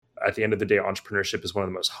At the end of the day, entrepreneurship is one of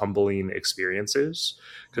the most humbling experiences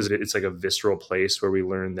because it's like a visceral place where we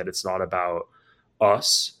learn that it's not about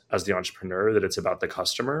us as the entrepreneur, that it's about the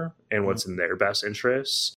customer and what's in their best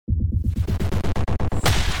interests.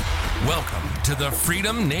 Welcome to the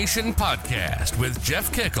Freedom Nation podcast with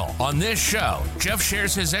Jeff Kickle. On this show, Jeff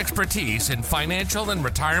shares his expertise in financial and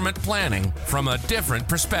retirement planning from a different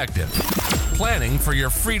perspective. Planning for your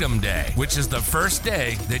Freedom Day, which is the first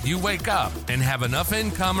day that you wake up and have enough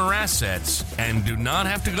income or assets and do not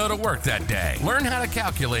have to go to work that day. Learn how to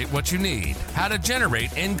calculate what you need, how to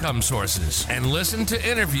generate income sources, and listen to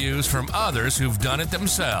interviews from others who've done it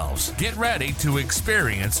themselves. Get ready to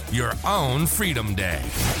experience your own Freedom Day.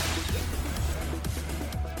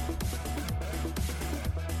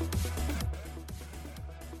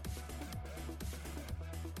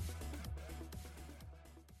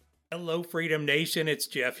 Hello, Freedom Nation. It's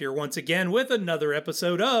Jeff here once again with another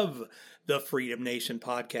episode of the Freedom Nation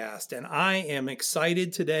podcast. And I am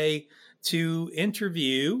excited today to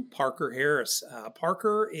interview Parker Harris.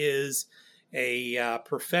 Parker is a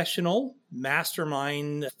professional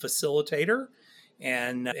mastermind facilitator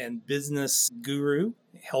and business guru,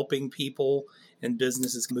 helping people and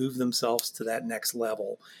businesses move themselves to that next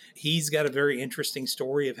level. He's got a very interesting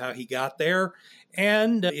story of how he got there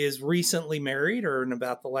and is recently married, or in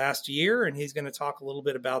about the last year, and he's going to talk a little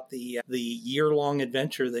bit about the year-long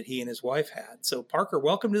adventure that he and his wife had. So, Parker,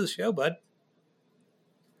 welcome to the show, bud.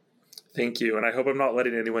 Thank you, and I hope I'm not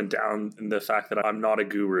letting anyone down in the fact that I'm not a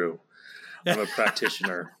guru. I'm a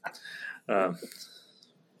practitioner.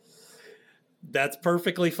 That's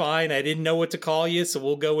perfectly fine. I didn't know what to call you, so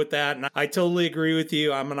we'll go with that. And I totally agree with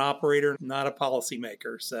you. I'm an operator, not a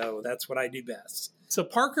policymaker, so that's what I do best. So,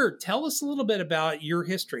 Parker, tell us a little bit about your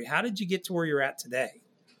history. How did you get to where you're at today?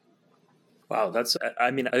 Wow, there's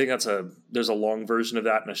a long version of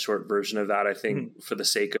that and a short version of that. I think for the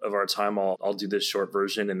sake of our time, I'll do this short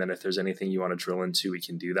version. And then if there's anything you want to drill into, we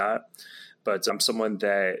can do that. But I'm someone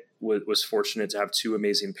that was fortunate to have two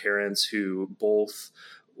amazing parents who both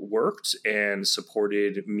worked and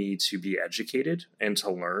supported me to be educated and to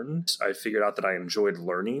learn. I figured out that I enjoyed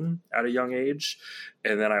learning at a young age.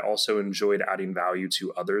 And then I also enjoyed adding value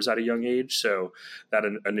to others at a young age. So that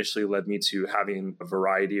initially led me to having a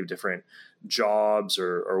variety of different jobs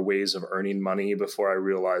or ways of earning money before I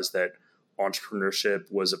realized that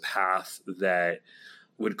entrepreneurship was a path that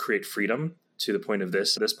would create freedom, to the point of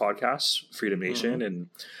this podcast, Freedom Nation.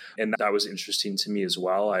 And that was interesting to me as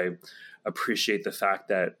well. I appreciate the fact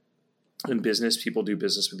that in business, people do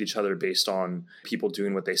business with each other based on people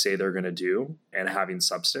doing what they say they're going to do and having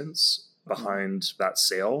substance behind that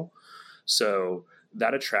sale. So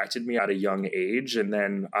that attracted me at a young age. And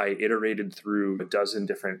then I iterated through a dozen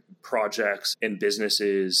different projects and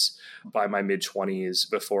businesses by my mid-20s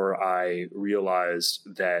before I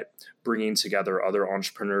realized that bringing together other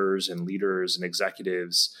entrepreneurs and leaders and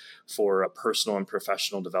executives for a personal and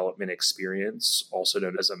professional development experience, also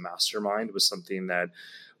known as a mastermind, was something that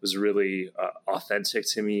was really authentic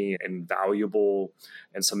to me and valuable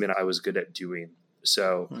and something I was good at doing.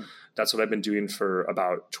 So that's what I've been doing for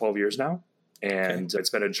about 12 years now. And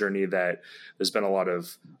It's been a journey that there's been a lot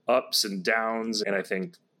of ups and downs. And I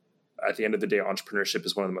think at the end of the day, entrepreneurship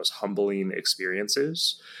is one of the most humbling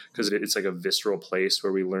experiences because it's like a visceral place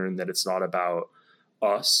where we learn that it's not about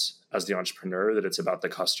us as the entrepreneur, that it's about the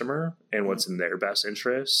customer and what's in their best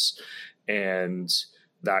interests. And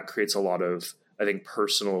that creates a lot of, I think,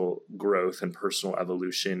 personal growth and personal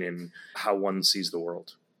evolution in how one sees the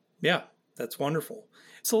world. Yeah, that's wonderful.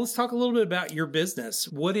 So let's talk a little bit about your business.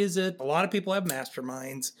 What is it? A lot of people have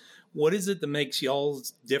masterminds. What is it that makes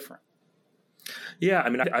y'all's different? Yeah, I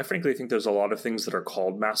mean, I frankly think there's a lot of things that are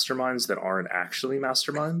called masterminds that aren't actually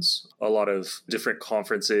masterminds. A lot of different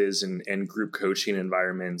conferences and group coaching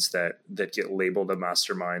environments that get labeled a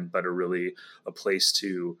mastermind, but are really a place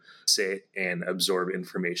to sit and absorb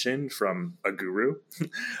information from a guru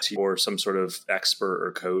or some sort of expert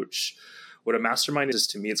or coach. What a mastermind is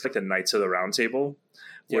to me, it's like the Knights of the Round Table,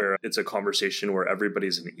 where it's a conversation where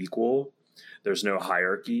everybody's an equal. There's no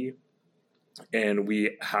hierarchy. And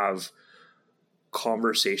we have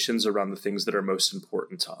conversations around the things that are most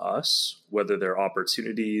important to us, whether they're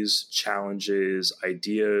opportunities, challenges,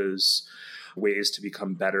 ideas, ways to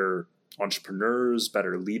become better entrepreneurs,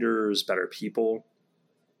 better leaders, better people.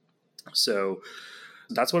 So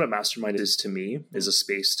that's what a mastermind is to me, is a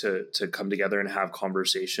space to come together and have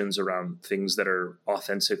conversations around things that are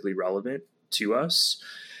authentically relevant to us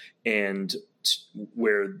and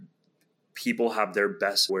where people have their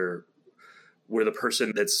best, where the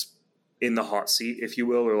person that's in the hot seat, if you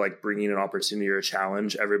will, or like bringing an opportunity or a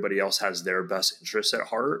challenge, everybody else has their best interests at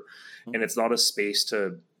heart. And it's not a space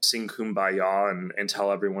to sing kumbaya and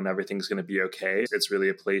tell everyone everything's going to be okay. It's really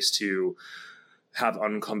a place to have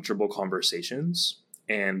uncomfortable conversations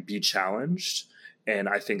and be challenged. And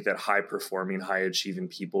I think that high performing, high achieving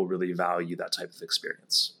people really value that type of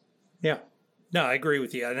experience. Yeah. No, I agree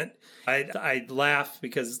with you. And I laugh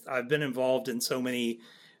because I've been involved in so many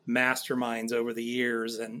masterminds over the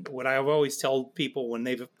years. And what I've always told people when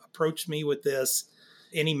they've approached me with this,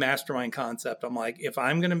 any mastermind concept, I'm like, if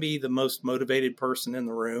I'm going to be the most motivated person in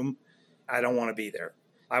the room, I don't want to be there.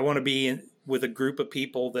 I want to be with a group of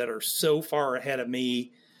people that are so far ahead of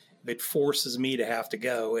me, it forces me to have to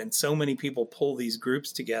go. And so many people pull these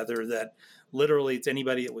groups together that literally it's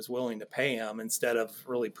anybody that was willing to pay them instead of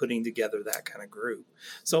really putting together that kind of group.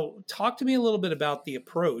 So talk to me a little bit about the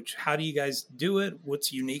approach. How do you guys do it?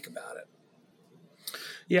 What's unique about it?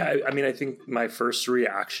 Yeah, I mean, I think my first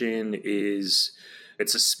reaction is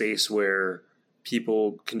it's a space where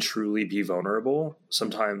people can truly be vulnerable.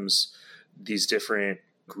 Sometimes these different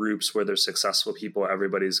groups where there's successful people,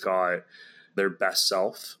 everybody's got their best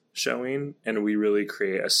self showing. And we really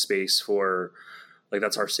create a space for, like,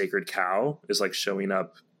 that's our sacred cow, is like showing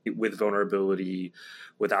up with vulnerability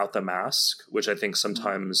without the mask, which I think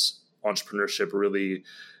sometimes entrepreneurship really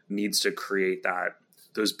needs to create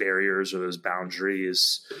those barriers or those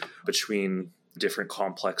boundaries between different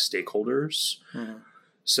complex stakeholders. Mm-hmm.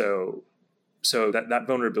 So that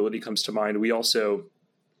vulnerability comes to mind. We also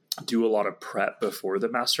do a lot of prep before the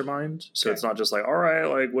mastermind. So It's not just like, all right,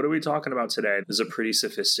 like, what are we talking about today? There's a pretty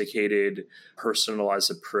sophisticated,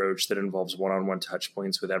 personalized approach that involves one-on-one touch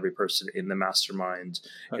points with every person in the mastermind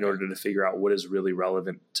in order to figure out what is really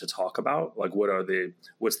relevant to talk about. Like,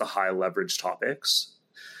 what's the high leverage topics?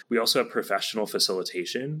 We also have professional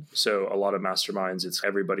facilitation. So a lot of masterminds, it's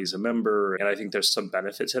everybody's a member. And I think there's some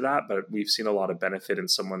benefit to that, but we've seen a lot of benefit in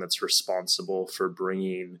someone that's responsible for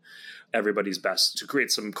bringing everybody's best to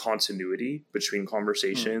create some continuity between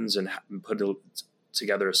conversations and put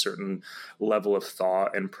together a certain level of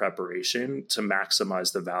thought and preparation to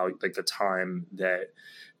maximize the value, like the time that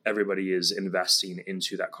everybody is investing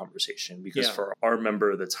into that conversation, because for our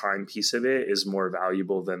member, the time piece of it is more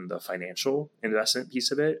valuable than the financial investment piece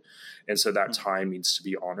of it. And so that time needs to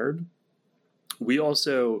be honored. We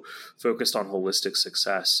also focused on holistic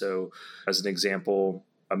success. So as an example,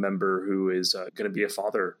 a member who is going to be a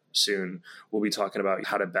father soon, we'll be talking about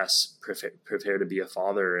how to best prepare to be a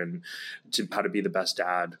father and how to be the best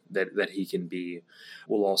dad that he can be.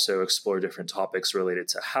 We'll also explore different topics related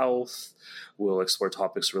to health. We'll explore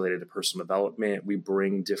topics related to personal development. We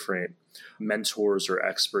bring different mentors or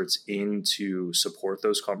experts in to support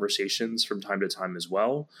those conversations from time to time as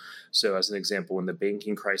well. So as an example, when the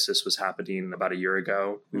banking crisis was happening about a year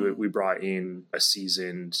ago, we brought in a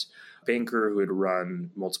seasoned banker who had run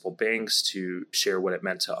multiple banks to share what it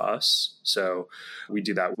meant to us. So we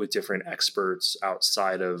do that with different experts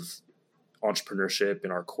outside of entrepreneurship in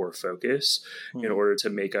our core focus in order to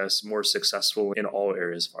make us more successful in all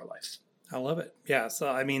areas of our life. I love it. Yeah. So,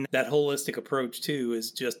 I mean, that holistic approach too is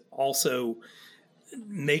just also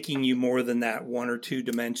making you more than that one or two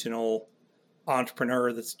dimensional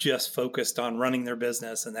entrepreneur that's just focused on running their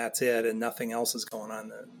business and that's it, and nothing else is going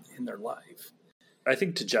on in their life. I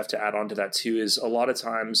think to add on to that too, is a lot of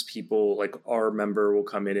times people, like our member, will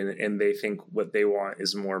come in and they think what they want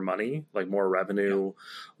is more money, like more revenue,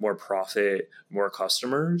 more profit, more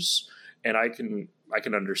customers. And I can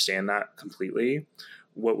understand that completely.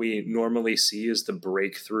 What we normally see is the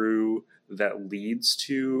breakthrough that leads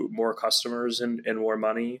to more customers and more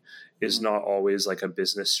money is not always like a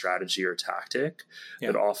business strategy or tactic,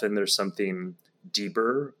 but often there's something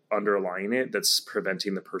deeper underlying it that's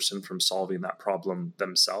preventing the person from solving that problem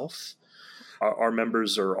themselves. Our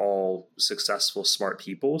members are all successful, smart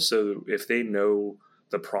people. So if they know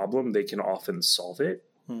the problem, they can often solve it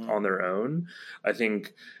on their own. I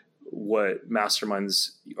think what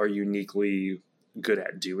masterminds are uniquely good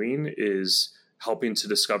at doing is helping to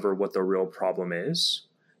discover what the real problem is.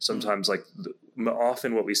 Sometimes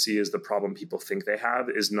often what we see is the problem people think they have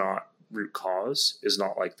is not root cause, is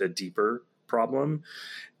not like the deeper problem.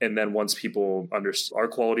 And then once people understand, our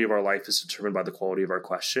quality of our life is determined by the quality of our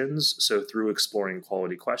questions. So through exploring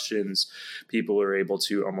quality questions, people are able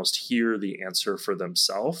to almost hear the answer for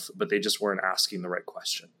themselves, but they just weren't asking the right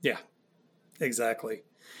question. Yeah, exactly.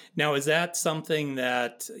 Now, is that something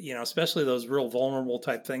that, especially those real vulnerable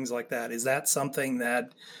type things like that, is that something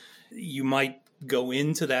that you might go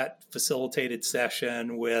into that facilitated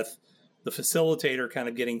session with the facilitator kind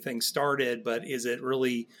of getting things started, but is it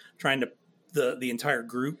really trying to the entire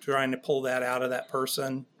group trying to pull that out of that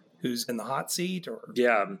person who's in the hot seat? Or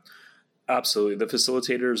yeah, Absolutely. The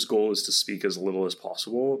facilitator's goal is to speak as little as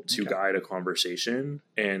possible to guide a conversation.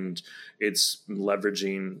 And it's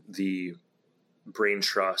leveraging the brain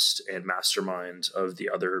trust and mastermind of the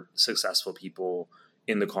other successful people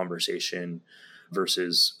in the conversation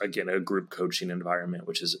versus, again, a group coaching environment,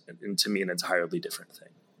 which is, to me, an entirely different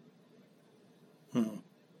thing.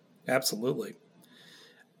 Absolutely.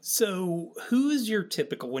 So who is your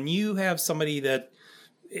typical, when you have somebody that,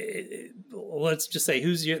 let's just say,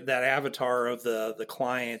 who's that avatar of the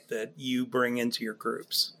client that you bring into your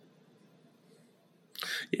groups?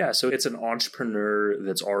 Yeah, so it's an entrepreneur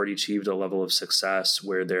that's already achieved a level of success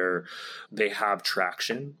where they have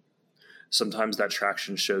traction. Sometimes that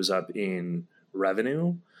traction shows up in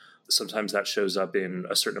revenue. Sometimes that shows up in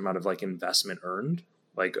a certain amount of like investment earned,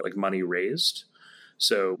 like money raised.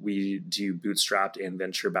 So we do bootstrapped and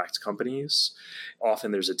venture-backed companies.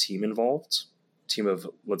 Often there's a team involved. Team of,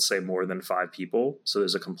 let's say, more than 5 people. So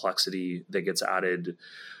there's a complexity that gets added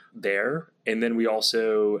there. And then we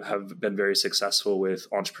also have been very successful with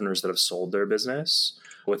entrepreneurs that have sold their business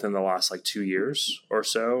within the last 2 years or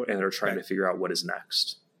so, and they're trying to figure out what is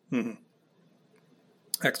next. Mm-hmm.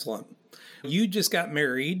 Excellent. You just got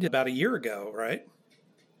married about a year ago, right?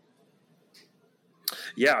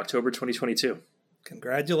 Yeah, October 2022.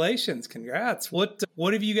 Congratulations. Congrats. What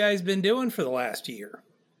have you guys been doing for the last year?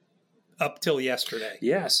 Up till yesterday.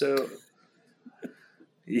 Yeah. So,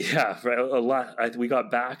 yeah, right, a lot. We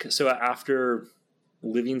got back. So after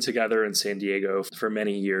living together in San Diego for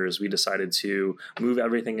many years, we decided to move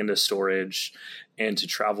everything into storage and to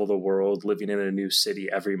travel the world, living in a new city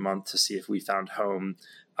every month to see if we found home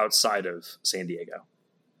outside of San Diego.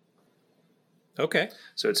 Okay.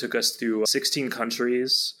 So it took us through 16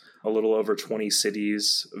 countries, a little over 20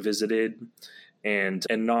 cities visited, and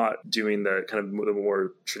not doing the kind of the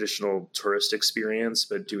more traditional tourist experience,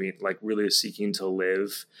 but doing really seeking to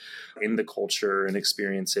live in the culture and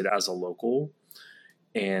experience it as a local.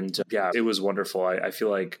 And yeah, it was wonderful. I feel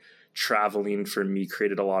like traveling for me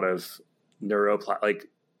created a lot of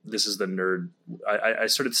this is the nerd. I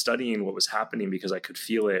started studying what was happening because I could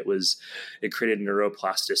feel it. It created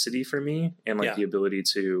neuroplasticity for me and the ability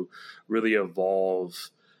to really evolve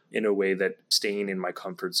in a way that staying in my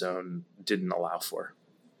comfort zone didn't allow for.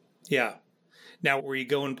 Yeah. Now, were you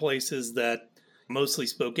going places that mostly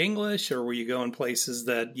spoke English, or were you going places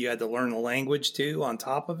that you had to learn the language to on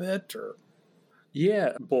top of it? Or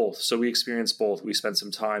yeah, both. So we experienced both. We spent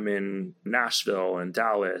some time in Nashville and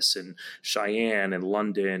Dallas and Cheyenne and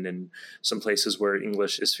London and some places where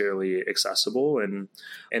English is fairly accessible. And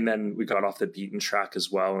then we got off the beaten track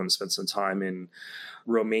as well and spent some time in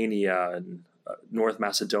Romania and North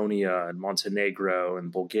Macedonia and Montenegro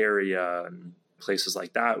and Bulgaria and places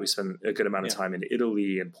like that. We spent a good amount of time in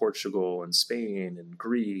Italy and Portugal and Spain and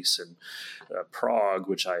Greece and Prague,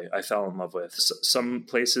 which I fell in love with. Some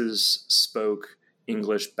places spoke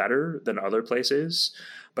English better than other places,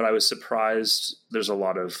 but I was surprised. There's a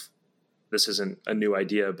lot of, this isn't a new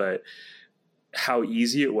idea, but how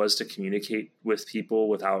easy it was to communicate with people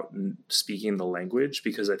without speaking the language,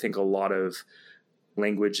 because I think a lot of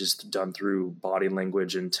language is done through body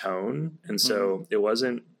language and tone. And so it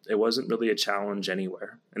wasn't really a challenge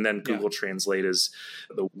anywhere. And then Google Translate is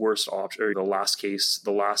the worst option, or the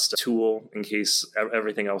last tool in case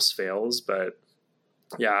everything else fails. But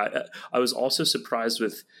yeah, I was also surprised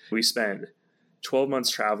we spent 12 months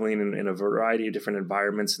traveling in a variety of different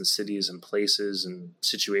environments and cities and places and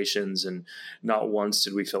situations. And not once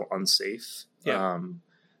did we feel unsafe. Yeah.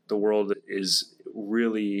 The world is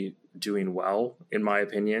really doing well, in my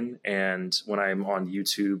opinion. And when I'm on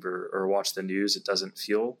YouTube or watch the news, it doesn't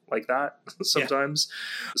feel like that sometimes.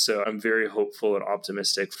 Yeah. So I'm very hopeful and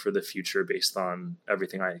optimistic for the future based on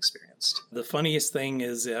everything I experienced. The funniest thing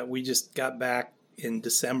is that we just got back in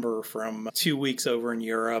December from 2 weeks over in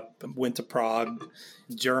Europe, went to Prague,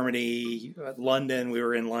 Germany, London. We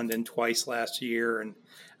were in London twice last year. And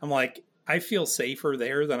I'm like, I feel safer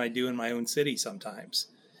there than I do in my own city sometimes.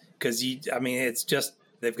 Because it's just,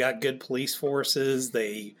 they've got good police forces.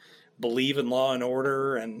 They believe in law and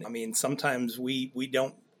order. And sometimes we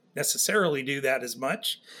don't necessarily do that as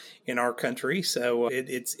much in our country. So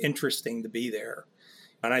it's interesting to be there.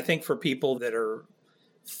 And I think for people that are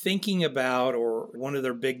thinking about, or one of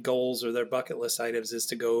their big goals or their bucket list items is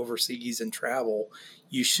to go overseas and travel,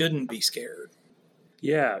 you shouldn't be scared.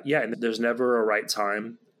 Yeah. And there's never a right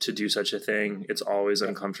time to do such a thing. It's always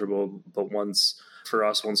uncomfortable. But once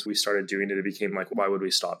we started doing it, it became like, why would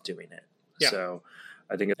we stop doing it? Yeah. So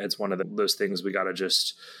I think it's one of those things we got to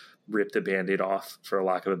just rip the Band-Aid off, for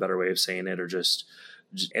lack of a better way of saying it, or just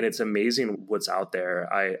and it's amazing what's out there.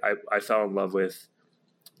 I fell in love with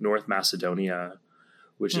North Macedonia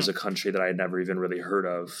which is a country that I had never even really heard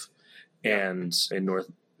of. And in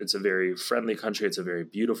it's a very friendly country. It's a very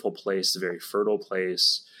beautiful place. It's a very fertile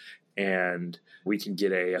place. And we can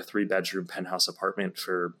get a 3-bedroom penthouse apartment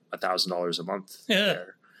for $1,000 a month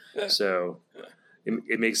there. So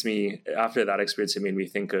it makes me, after that experience, it made me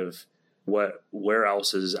think of where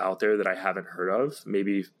else is out there that I haven't heard of.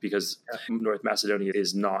 Maybe because North Macedonia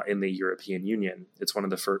is not in the European Union. It's one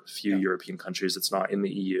of the few European countries that's not in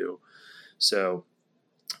the EU. So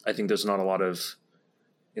I think there's not a lot of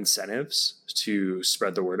incentives to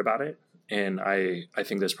spread the word about it. And I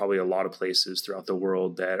think there's probably a lot of places throughout the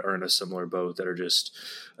world that are in a similar boat that are just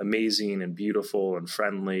amazing and beautiful and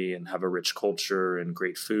friendly and have a rich culture and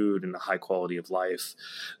great food and a high quality of life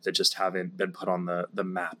that just haven't been put on the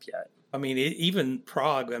map yet. I mean, even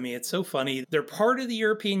Prague, I mean, it's so funny. They're part of the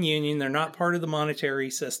European Union. They're not part of the monetary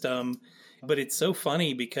system, but it's so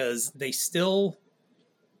funny because they still,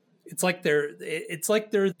 it's like they're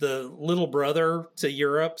the little brother to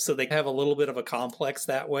Europe. So they have a little bit of a complex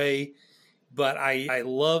that way. But I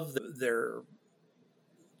love their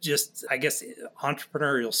just, I guess,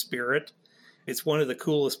 entrepreneurial spirit. It's one of the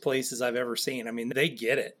coolest places I've ever seen. I mean, they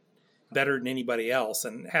get it better than anybody else.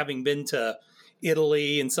 And having been to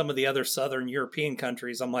Italy and some of the other Southern European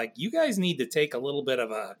countries, I'm like, you guys need to take a little bit of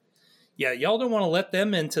y'all don't want to let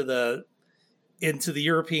them into the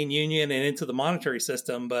European Union and into the monetary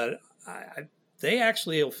system, but they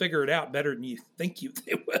actually will figure it out better than you think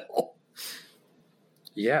they will.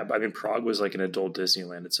 Yeah, I mean, Prague was like an adult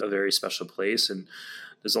Disneyland. It's a very special place, and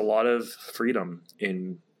there's a lot of freedom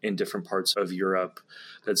in different parts of Europe.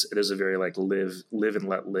 It is a very like live and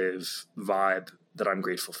let live vibe that I'm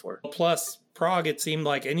grateful for. Plus, Prague, it seemed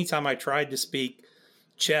like anytime I tried to speak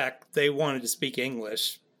Czech, they wanted to speak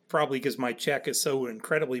English, probably because my Czech is so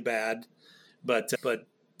incredibly bad, but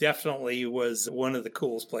definitely was one of the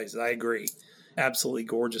coolest places. I agree. Absolutely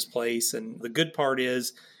gorgeous place. And the good part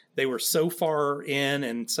is they were so far in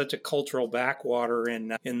and such a cultural backwater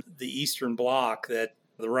in the Eastern Bloc that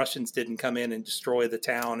the Russians didn't come in and destroy the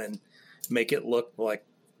town and make it look like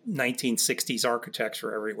 1960s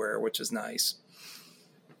architecture everywhere, which is nice.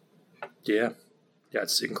 Yeah,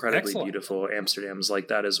 it's incredibly Excellent. Beautiful. Amsterdam's like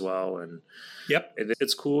that as well. And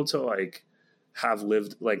it's cool to like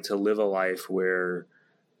to live a life where,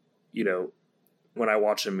 you know, when I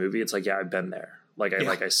watch a movie, it's like, yeah, I've been there.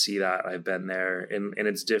 I see that, I've been there, and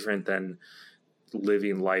it's different than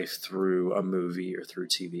living life through a movie or through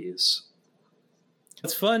TVs.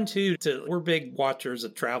 It's fun too. We're big watchers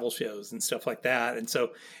of travel shows and stuff like that, and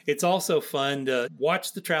so it's also fun to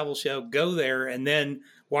watch the travel show, go there, and then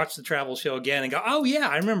watch the travel show again and go, oh yeah,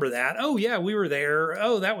 I remember that. Oh yeah, we were there.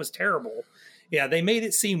 Oh, that was terrible. Yeah, they made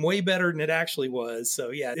it seem way better than it actually was.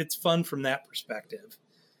 So yeah, it's fun from that perspective.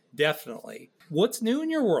 Definitely. What's new in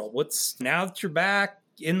your world? Now that you're back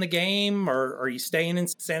in the game, or are you staying in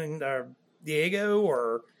San Diego,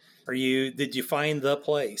 or did you find the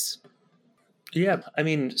place? Yeah, I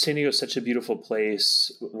mean, San Diego is such a beautiful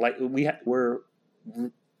place. Like we're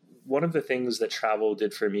one of the things that travel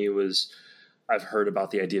did for me was I've heard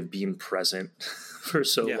about the idea of being present for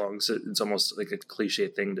so long. So it's almost like a cliche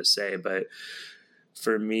thing to say, but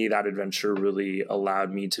for me, that adventure really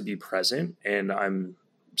allowed me to be present, and I'm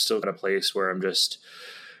still at a place where I'm just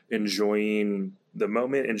enjoying the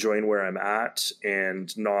moment, enjoying where I'm at,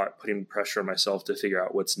 and not putting pressure on myself to figure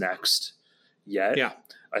out what's next yet. Yeah.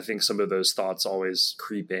 I think some of those thoughts always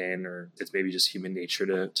creep in, or it's maybe just human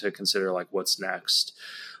nature to consider like what's next.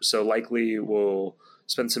 So likely we'll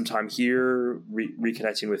spend some time here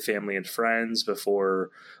reconnecting with family and friends before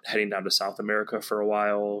heading down to South America for a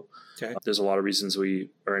while. Okay. There's a lot of reasons we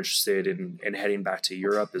are interested in heading back to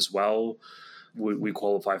Europe as well. We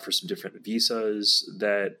qualify for some different visas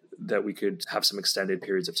that we could have some extended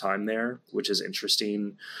periods of time there, which is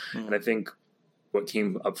interesting. Mm. And I think what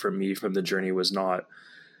came up for me from the journey was not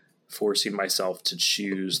forcing myself to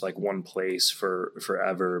choose like one place for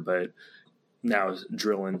forever, but now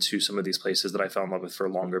drill into some of these places that I fell in love with for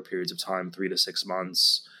longer periods of time, 3 to 6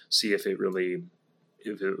 months, see if it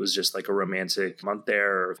was just like a romantic month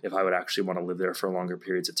there, or if I would actually want to live there for longer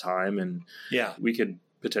periods of time. And we could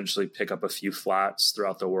potentially pick up a few flats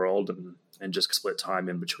throughout the world and just split time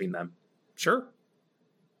in between them. Sure.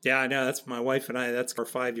 Yeah, I know. That's my wife and I, that's our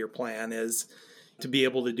 5-year plan, is to be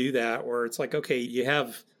able to do that, where it's like, okay, you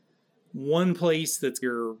have one place that's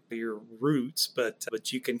your roots, but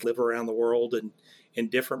you can live around the world and in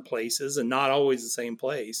different places, and not always the same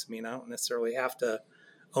place. I mean, I don't necessarily have to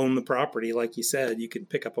own the property. Like you said, you can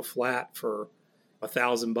pick up a flat for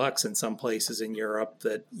 $1,000 in some places in Europe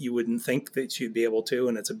that you wouldn't think that you'd be able to,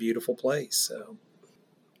 and it's a beautiful place. So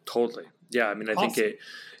totally. Yeah. I mean, I think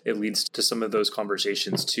it leads to some of those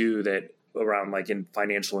conversations too, that around like in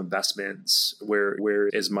financial investments, where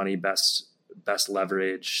is money best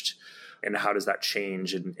leveraged, and how does that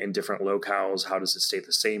change in different locales? How does it stay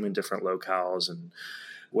the same in different locales? And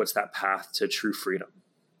what's that path to true freedom?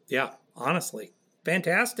 Yeah, honestly.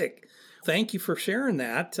 Fantastic. Thank you for sharing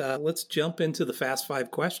that. Let's jump into the fast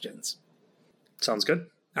 5 questions. Sounds good.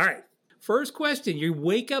 All right. First question. You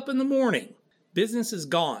wake up in the morning. Business is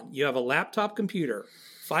gone. You have a laptop computer,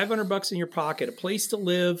 $500 in your pocket, a place to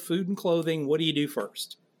live, food and clothing. What do you do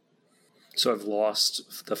first? So I've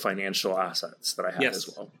lost the financial assets that I had as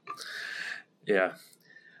well. Yeah.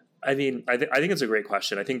 I mean, I think it's a great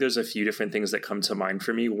question. I think there's a few different things that come to mind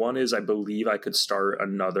for me. One is I believe I could start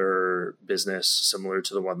another business similar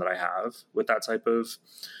to the one that I have with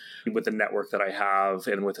with the network that I have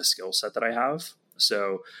and with the skill set that I have.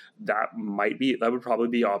 So that would probably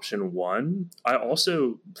be option one. I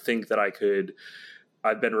also think that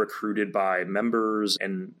I've been recruited by members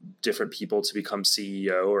and different people to become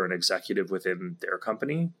CEO or an executive within their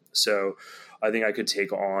company. So I think I could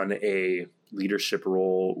take on a leadership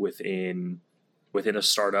role within a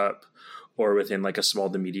startup or within like a small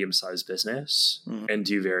to medium sized business and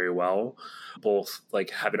do very well, both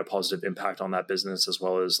like having a positive impact on that business as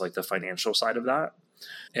well as like the financial side of that.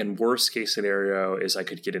 And worst case scenario is I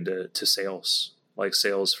could get into sales, like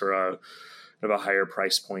sales for a higher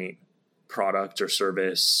price point product or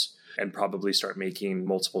service, and probably start making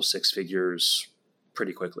multiple 6 figures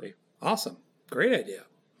pretty quickly. Awesome. Great idea.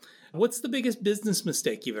 What's the biggest business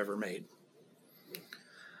mistake you've ever made?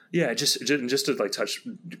 Yeah, just to like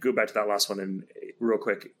go back to that last one and real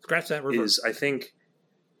quick. Scratch that reverse. I think,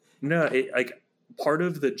 like part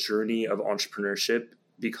of the journey of entrepreneurship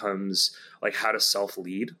becomes like how to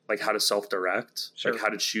self-lead, like how to self-direct, like how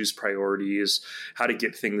to choose priorities, how to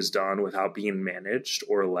get things done without being managed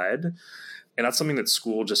or led. And that's something that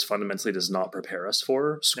school just fundamentally does not prepare us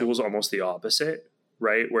for. School is almost the opposite,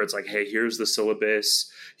 right? Where it's like, hey, here's the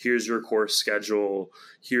syllabus, here's your course schedule,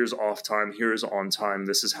 here's off time, here's on time.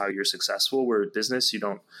 This is how you're successful. Where business,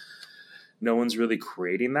 no one's really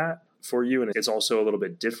creating that for you. And it's also a little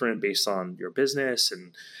bit different based on your business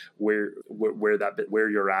and where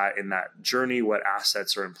you're at in that journey, what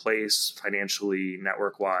assets are in place financially,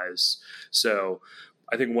 network wise. So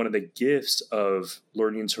I think one of the gifts of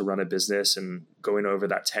learning to run a business and going over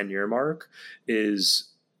that 10-year mark is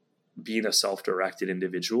being a self-directed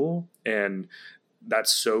individual. And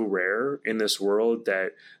that's so rare in this world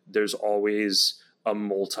that there's always a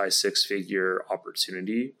multi-6-figure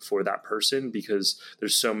opportunity for that person, because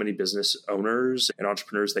there's so many business owners and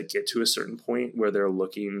entrepreneurs that get to a certain point where they're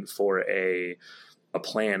looking for a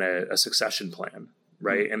plan, a succession plan,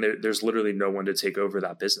 right? And there's literally no one to take over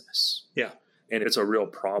that business. Yeah. And it's a real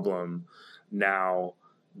problem now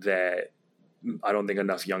that I don't think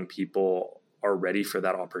enough young people are ready for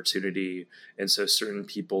that opportunity. And so certain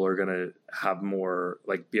people are going to have more,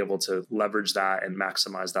 like, be able to leverage that and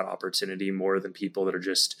maximize that opportunity more than people that are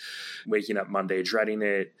just waking up Monday, dreading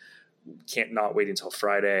it, can't not wait until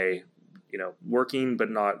Friday, working,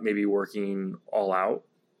 but not maybe working all out,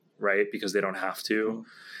 right? Because they don't have to.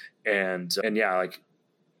 And yeah, like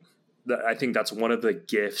I think that's one of the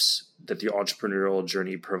gifts that the entrepreneurial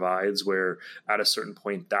journey provides, where at a certain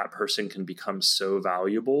point that person can become so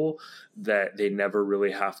valuable that they never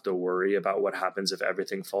really have to worry about what happens if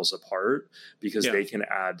everything falls apart, because they can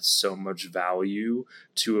add so much value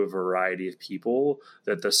to a variety of people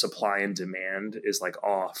that the supply and demand is like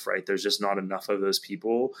off, right? There's just not enough of those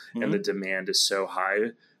people, and the demand is so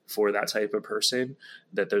high for that type of person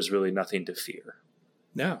that there's really nothing to fear.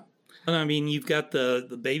 No. And I mean, you've got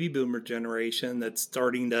the baby boomer generation that's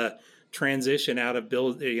starting to transition out of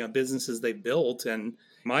businesses they built. And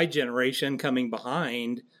my generation coming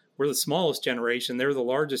behind, we're the smallest generation. They're the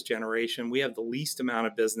largest generation. We have the least amount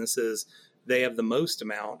of businesses. They have the most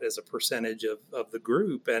amount as a percentage of the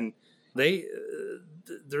group. And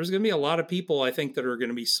there's going to be a lot of people, I think, that are going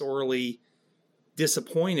to be sorely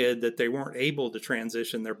disappointed that they weren't able to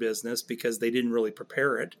transition their business because they didn't really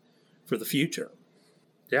prepare it for the future.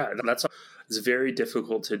 Yeah, it's very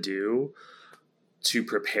difficult to do, to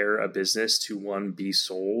prepare a business to, one, be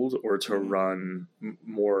sold, or to run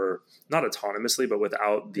more, not autonomously, but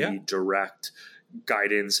without the direct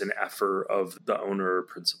guidance and effort of the owner or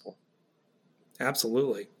principal.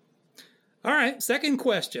 Absolutely. All right, second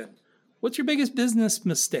question. What's your biggest business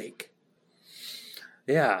mistake?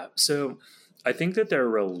 Yeah, so I think that they're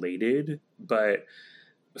related, but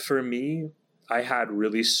for me, I had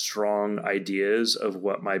really strong ideas of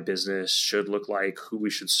what my business should look like, who we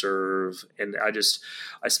should serve. And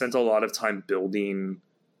I spent a lot of time building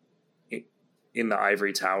in the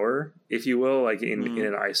ivory tower, if you will, like in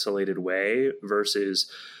an isolated way, versus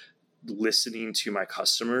listening to my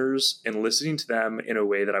customers and listening to them in a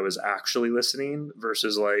way that I was actually listening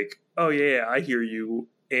versus like, oh yeah, I hear you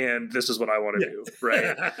and this is what I want to do.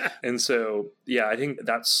 Right. And so, yeah, I think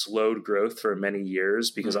that slowed growth for many years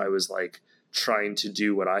because I was like trying to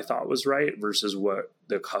do what I thought was right versus what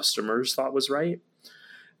the customers thought was right.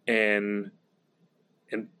 And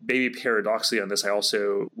maybe paradoxically on this, I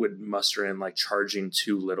also would muster in like charging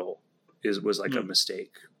too little was like a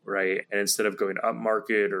mistake. Right. And instead of going up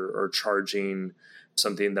market or charging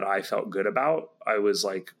something that I felt good about, I was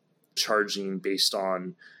like charging based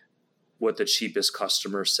on what the cheapest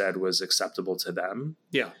customer said was acceptable to them.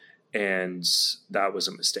 Yeah. And that was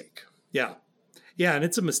a mistake. Yeah. Yeah. And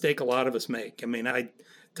it's a mistake a lot of us make. I mean, I've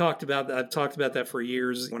talked about that for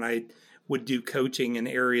years when I would do coaching in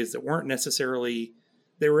areas that weren't necessarily,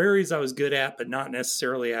 there were areas I was good at, but not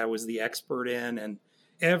necessarily I was the expert in. And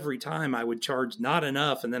every time I would charge not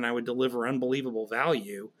enough and then I would deliver unbelievable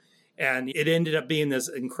value. And it ended up being this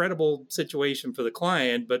incredible situation for the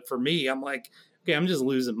client. But for me, I'm like, okay, I'm just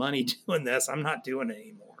losing money doing this. I'm not doing it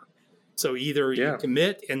anymore. So either you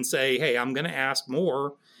commit and say, hey, I'm going to ask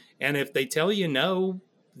more. And if they tell you no,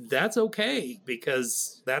 that's okay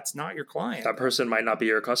because that's not your client. That person might not be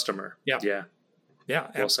your customer. Yeah. Yeah. Yeah,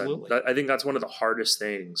 well absolutely. I think that's one of the hardest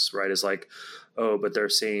things, right? Is like, oh, but they're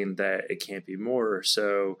saying that it can't be more,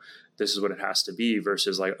 so this is what it has to be.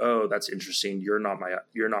 Versus like, oh, that's interesting. You're not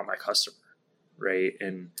my customer, right?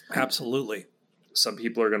 And absolutely, some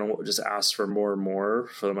people are going to just ask for more and more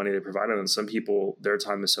for the money they provided, and some people, their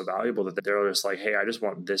time is so valuable that they're just like, hey, I just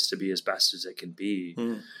want this to be as best as it can be,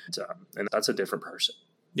 and that's a different person.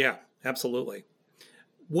 Yeah, absolutely.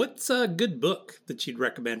 What's a good book that you'd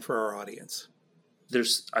recommend for our audience?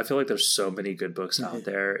 I feel like there's so many good books out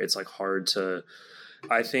there. It's like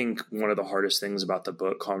I think one of the hardest things about the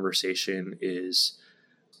book conversation is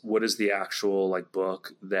what is the actual like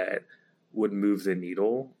book that would move the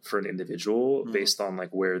needle for an individual based on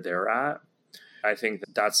like where they're at. I think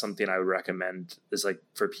that's something I would recommend is like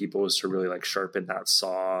for people is to really like sharpen that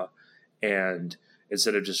saw, and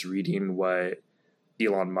instead of just reading what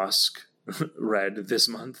Elon Musk read this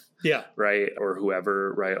month, right, or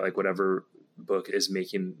whoever, right, like whatever book is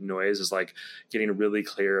making noise, is like getting really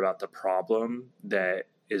clear about the problem that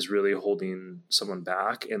is really holding someone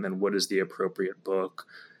back, and then what is the appropriate book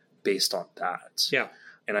based on that. Yeah.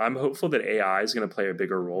 And I'm hopeful that AI is going to play a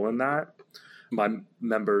bigger role in that. My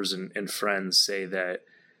members and friends say that,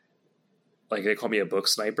 like, they call me a book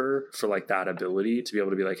sniper for like that ability to be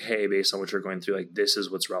able to be like, hey, based on what you're going through, like this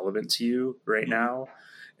is what's relevant to you right now.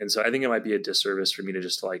 And so I think it might be a disservice for me to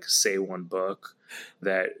just like say one book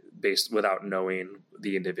that based without knowing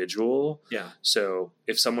the individual. Yeah. So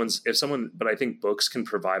if someone, but I think books can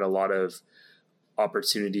provide a lot of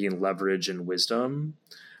opportunity and leverage and wisdom.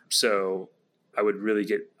 So I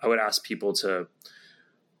would ask people to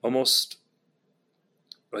almost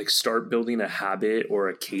like start building a habit or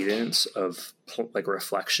a cadence of like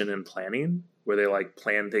reflection and planning where they like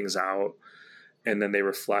plan things out and then they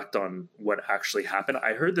reflect on what actually happened.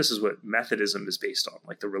 I heard this is what Methodism is based on,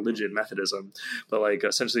 like the religion Methodism, but like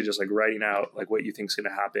essentially just like writing out like what you think is going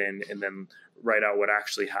to happen and then write out what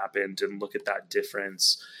actually happened and look at that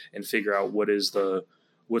difference and figure out what's the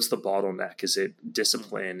bottleneck. Is it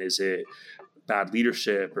discipline? Is it bad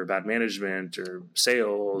leadership or bad management or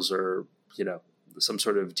sales or, some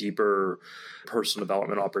sort of deeper personal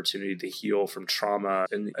development opportunity to heal from trauma?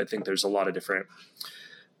 And I think there's a lot of different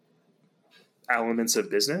elements of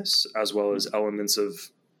business as well as elements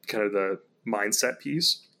of kind of the mindset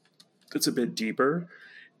piece that's a bit deeper,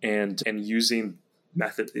 and using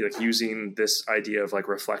using this idea of like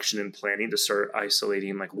reflection and planning to start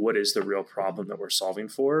isolating like what is the real problem that we're solving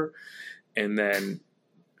for, and then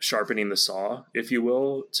sharpening the saw, if you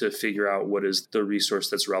will, to figure out what is the resource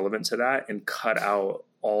that's relevant to that and cut out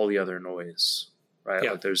all the other noise, right?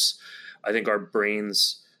 Yeah. Like I think our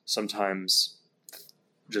brains sometimes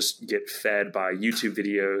just get fed by YouTube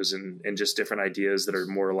videos and just different ideas that are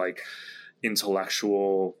more like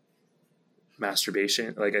intellectual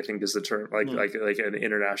masturbation. Like I think is the term, like an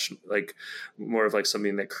international, like more of like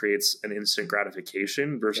something that creates an instant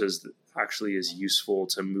gratification versus actually is useful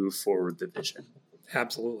to move forward the vision.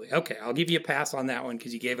 Absolutely. Okay. I'll give you a pass on that one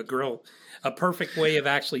because you gave a perfect way of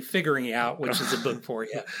actually figuring out which is a book for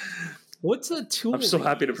you. What's a tool? I'm so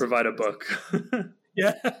happy to provide a book.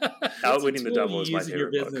 Yeah. Outwitting the Devil is my favorite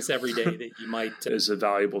book. Your business every day that you might is a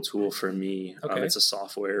valuable tool for me. Okay. It's a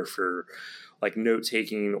software for like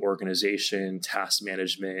note-taking, organization, task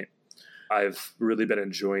management. I've really been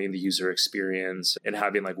enjoying the user experience and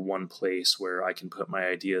having like one place where I can put my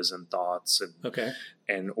ideas and thoughts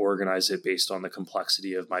and organize it based on the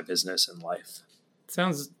complexity of my business and life.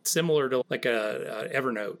 Sounds similar to like a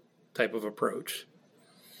Evernote type of approach.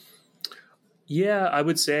 Yeah, I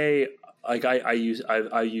would say like I used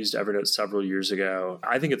Evernote several years ago.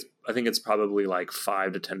 I think it's probably like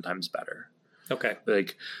 5 to 10 times better. Okay.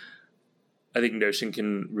 Like I think Notion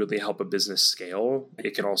can really help a business scale.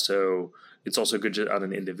 It's also good on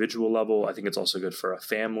an individual level. I think it's also good for a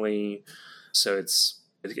family. So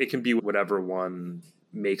it can be whatever one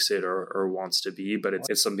makes it or wants to be, but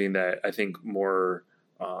it's something that I think more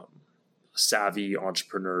savvy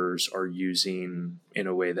entrepreneurs are using in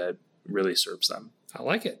a way that really serves them. I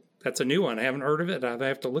like it. That's a new one. I haven't heard of it. I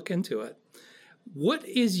have to look into it. What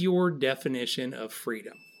is your definition of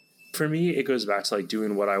freedom? For me, it goes back to like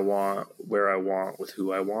doing what I want, where I want, with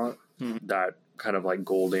who I want. Mm-hmm. That kind of like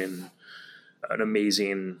an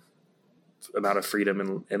amazing amount of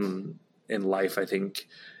freedom in life, I think,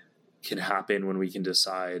 can happen when we can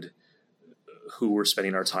decide who we're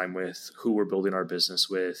spending our time with, who we're building our business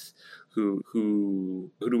with, who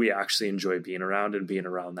do we actually enjoy being around, and being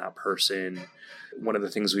around that person. One of the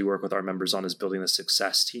things we work with our members on is building a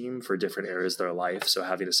success team for different areas of their life. So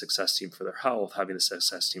having a success team for their health, having a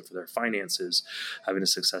success team for their finances, having a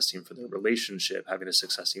success team for their relationship, having a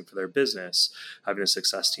success team for their business, having a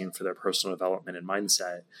success team for their personal development and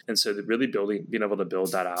mindset. And so really being able to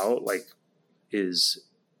build that out, like, is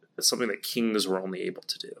something that kings were only able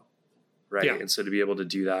to do. Right. Yeah. And so to be able to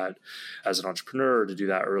do that as an entrepreneur, to do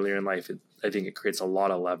that earlier in life, I think it creates a lot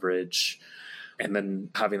of leverage. And then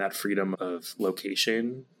having that freedom of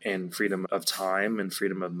location and freedom of time and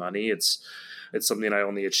freedom of money, it's something I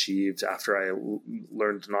only achieved after I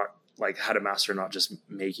learned how to master not just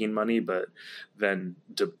making money, but then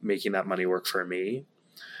making that money work for me.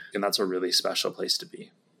 And that's a really special place to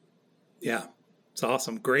be. Yeah, it's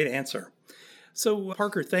awesome. Great answer. So,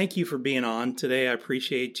 Parker, thank you for being on today. I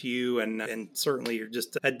appreciate you, and certainly you're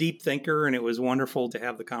just a deep thinker, and it was wonderful to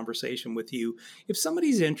have the conversation with you. If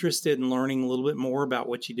somebody's interested in learning a little bit more about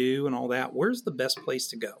what you do and all that, where's the best place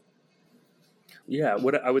to go? Yeah,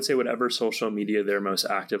 I would say whatever social media they're most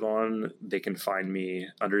active on, they can find me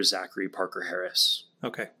under Zachary Parker Harris.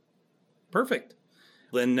 Okay, perfect.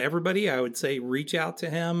 Then everybody, I would say reach out to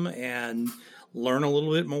him and learn a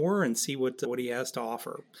little bit more and see what he has to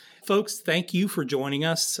offer. Folks, thank you for joining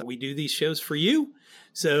us. We do these shows for you.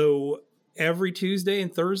 So every Tuesday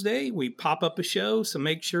and Thursday, we pop up a show. So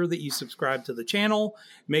make sure that you subscribe to the channel.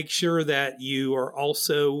 Make sure that you are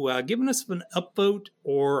also giving us an upvote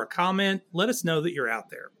or a comment. Let us know that you're out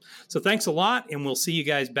there. So thanks a lot, and we'll see you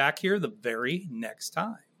guys back here the very next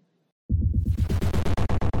time.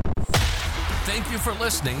 Thank you for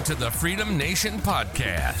listening to the Freedom Nation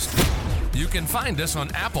Podcast. You can find us on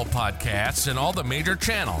Apple Podcasts and all the major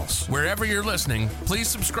channels. Wherever you're listening, please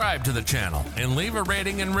subscribe to the channel and leave a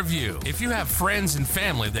rating and review. If you have friends and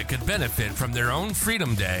family that could benefit from their own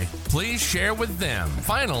Freedom Day, please share with them.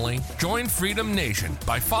 Finally, join Freedom Nation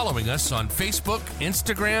by following us on Facebook,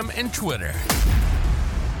 Instagram, and Twitter.